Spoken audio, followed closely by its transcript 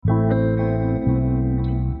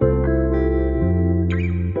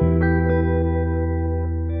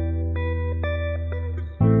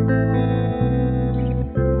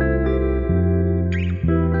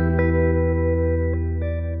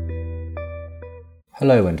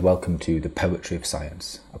Hello and welcome to The Poetry of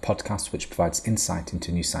Science, a podcast which provides insight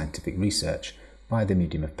into new scientific research via the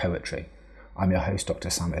medium of poetry. I'm your host, Dr.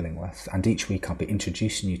 Sam Illingworth, and each week I'll be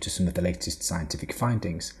introducing you to some of the latest scientific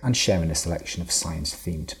findings and sharing a selection of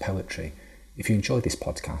science-themed poetry. If you enjoy this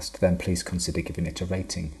podcast, then please consider giving it a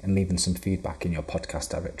rating and leaving some feedback in your podcast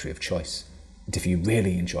directory of choice. And if you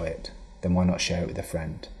really enjoy it, then why not share it with a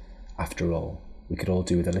friend? After all, we could all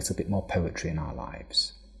do with a little bit more poetry in our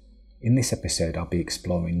lives. In this episode, I'll be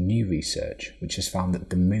exploring new research which has found that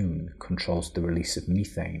the moon controls the release of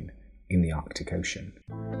methane in the Arctic Ocean.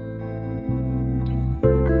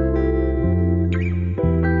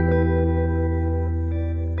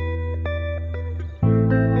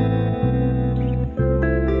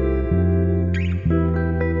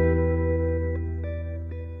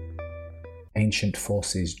 Ancient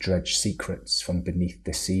forces dredge secrets from beneath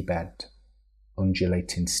the seabed,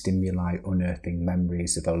 undulating stimuli unearthing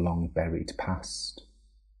memories of a long-buried past.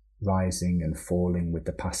 Rising and falling with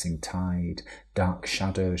the passing tide, dark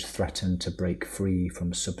shadows threaten to break free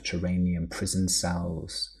from subterranean prison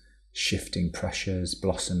cells, shifting pressures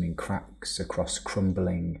blossoming cracks across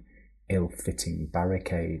crumbling, ill-fitting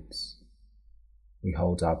barricades. We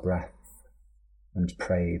hold our breath and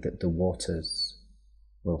pray that the waters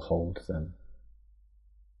will hold them.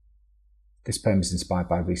 This poem is inspired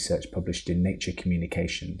by research published in Nature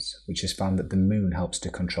Communications, which has found that the moon helps to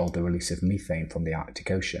control the release of methane from the Arctic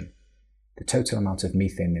Ocean. The total amount of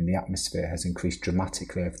methane in the atmosphere has increased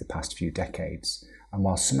dramatically over the past few decades, and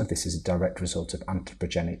while some of this is a direct result of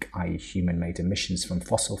anthropogenic, i.e. human-made emissions from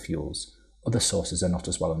fossil fuels, other sources are not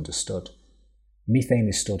as well understood. Methane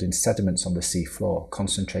is stored in sediments on the sea floor,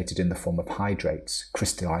 concentrated in the form of hydrates,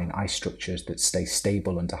 crystalline ice structures that stay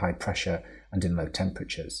stable under high pressure and in low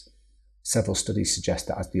temperatures. Several studies suggest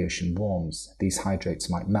that as the ocean warms, these hydrates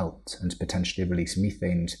might melt and potentially release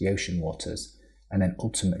methane into the ocean waters, and then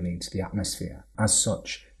ultimately into the atmosphere. As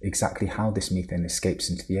such, exactly how this methane escapes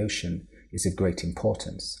into the ocean is of great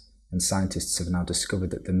importance, and scientists have now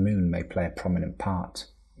discovered that the moon may play a prominent part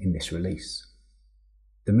in this release.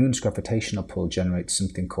 The moon's gravitational pull generates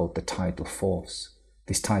something called the tidal force.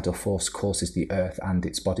 This tidal force causes the Earth and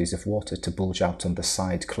its bodies of water to bulge out on the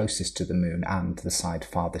side closest to the moon and the side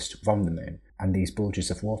farthest from the moon, and these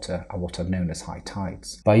bulges of water are what are known as high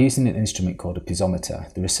tides. By using an instrument called a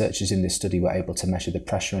piezometer, the researchers in this study were able to measure the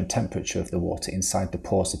pressure and temperature of the water inside the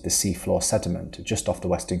pores of the seafloor sediment just off the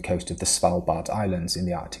western coast of the Svalbard Islands in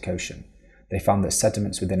the Arctic Ocean. They found that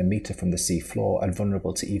sediments within a metre from the seafloor are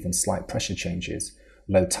vulnerable to even slight pressure changes.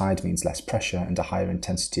 Low tide means less pressure and a higher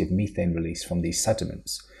intensity of methane release from these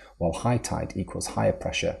sediments, while high tide equals higher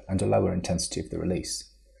pressure and a lower intensity of the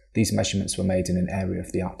release. These measurements were made in an area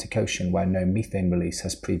of the Arctic Ocean where no methane release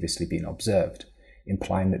has previously been observed,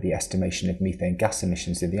 implying that the estimation of methane gas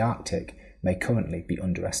emissions in the Arctic may currently be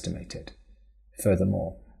underestimated.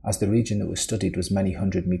 Furthermore, as the region that was studied was many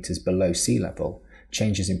hundred metres below sea level,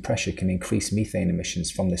 changes in pressure can increase methane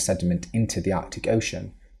emissions from the sediment into the Arctic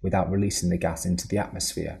Ocean, without releasing the gas into the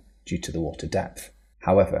atmosphere due to the water depth.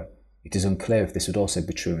 However, it is unclear if this would also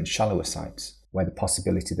be true in shallower sites, where the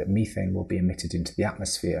possibility that methane will be emitted into the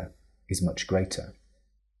atmosphere is much greater.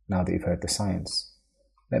 Now that you've heard the science,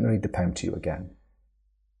 let me read the poem to you again.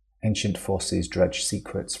 Ancient forces dredge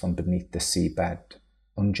secrets from beneath the seabed,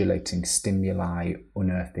 undulating stimuli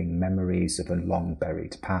unearthing memories of a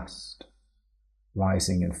long-buried past.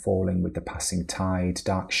 Rising and falling with the passing tide,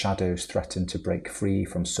 dark shadows threaten to break free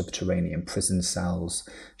from subterranean prison cells,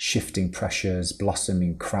 shifting pressures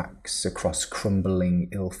blossoming cracks across crumbling,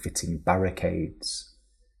 ill-fitting barricades.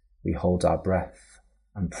 We hold our breath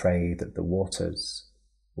and pray that the waters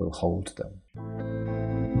will hold them.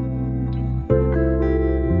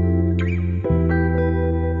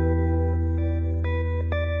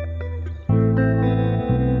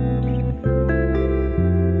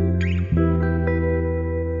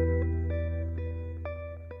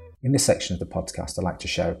 In this section of the podcast, I'd like to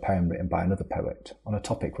share a poem written by another poet on a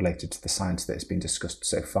topic related to the science that has been discussed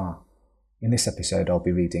so far. In this episode, I'll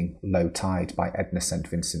be reading Low Tide by Edna St.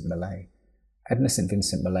 Vincent Millay. Edna St.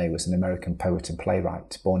 Vincent Millay was an American poet and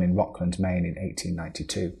playwright born in Rockland, Maine in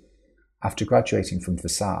 1892. After graduating from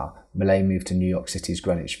Vassar, Millay moved to New York City's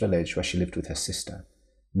Greenwich Village, where she lived with her sister.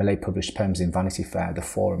 Millay published poems in Vanity Fair, The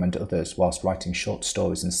Forum and others, whilst writing short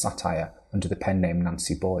stories and satire under the pen name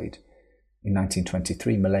Nancy Boyd. In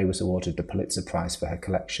 1923, Millay was awarded the Pulitzer Prize for her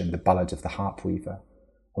collection The Ballad of the Harp Weaver.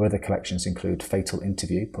 Her other collections include Fatal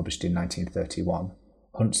Interview, published in 1931,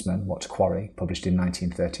 Huntsman, What Quarry, published in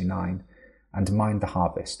 1939, and Mind the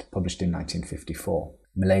Harvest, published in 1954.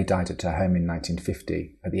 Millay died at her home in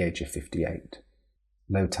 1950 at the age of 58.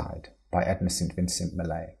 Low Tide by Edna St. Vincent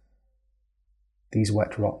Millay. These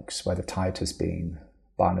wet rocks where the tide has been,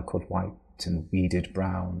 barnacled white and weeded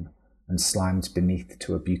brown, and slimed beneath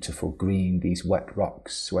to a beautiful green, these wet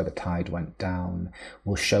rocks where the tide went down,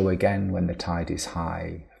 will show again when the tide is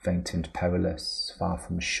high, faint and perilous, far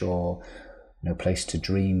from shore, no place to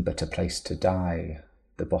dream but a place to die,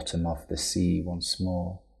 the bottom of the sea once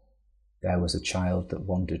more. There was a child that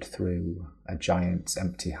wandered through a giant's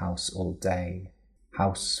empty house all day,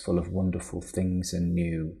 house full of wonderful things and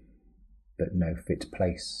new, but no fit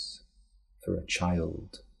place for a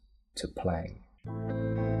child to play.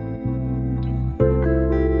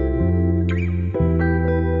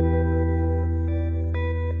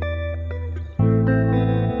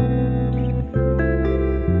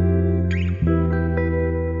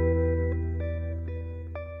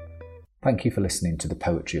 Thank you for listening to The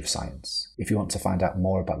Poetry of Science. If you want to find out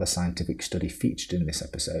more about the scientific study featured in this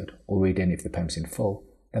episode, or read any of the poems in full,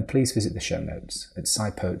 then please visit the show notes at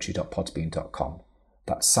scipoetry.podbean.com.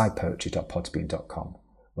 That's scipoetry.podbean.com,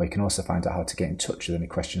 where you can also find out how to get in touch with any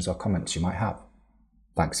questions or comments you might have.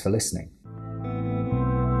 Thanks for listening.